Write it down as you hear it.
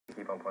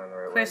I'm playing the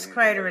right way. Chris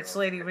Kreider, it's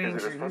Lady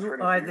Ranger. You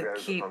are the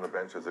keep. On the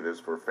bench as it is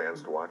for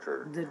fans to watch,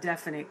 or the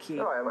definite keep.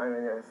 No, I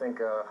mean, I think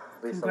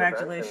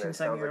Congratulations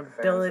on your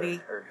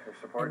ability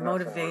and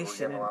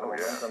motivation.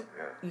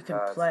 You can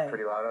play. It's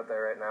pretty loud out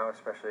there right now,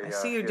 especially. I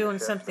see you're doing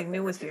something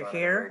new with your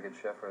hair.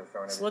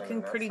 It's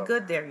looking pretty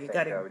good there. You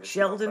got it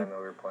gelled in.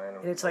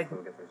 It's like.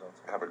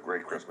 have a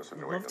great Christmas in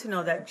New England. Love to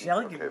know that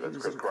gel you're that's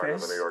using, Kreider of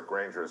Chris. the New York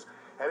Rangers.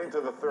 Heading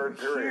to the third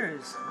period.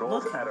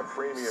 Goals at a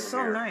premium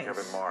so here. nice.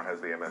 Kevin Marr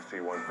has the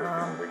MST 150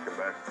 when we come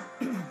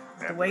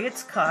back. The way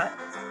it's cut,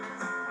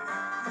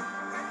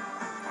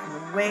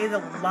 the way the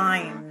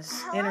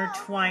lines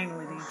intertwine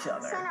with each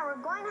other. Santa,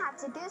 we're going to have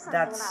to do something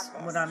That's about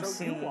this. what I'm So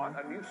seeing. you want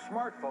a new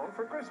smartphone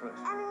for Christmas?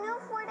 And a new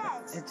Ford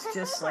Edge. It's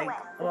just like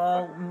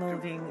all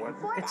moving.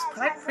 It's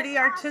quite pretty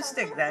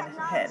artistic, that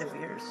head of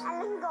yours. And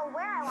I can go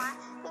where I want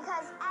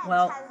because Edge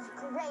Well, has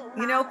great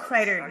you know, knowledge.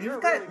 Kreider,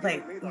 you've got,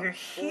 like, your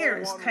hair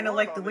is kind of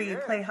like the way you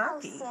play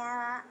hockey.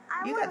 Santa,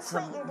 I You wanna got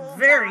some quit your day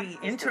very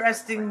job.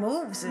 interesting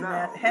moves in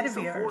that head of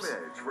Ford yours.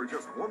 Edge for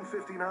just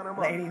 $159 a month.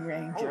 Lady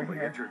Ranger Only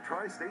here. at your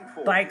Tri-State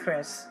Ford. Bye,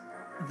 Chris.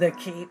 The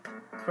Keep,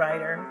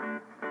 Kreider.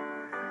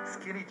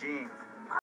 Skinny jeans.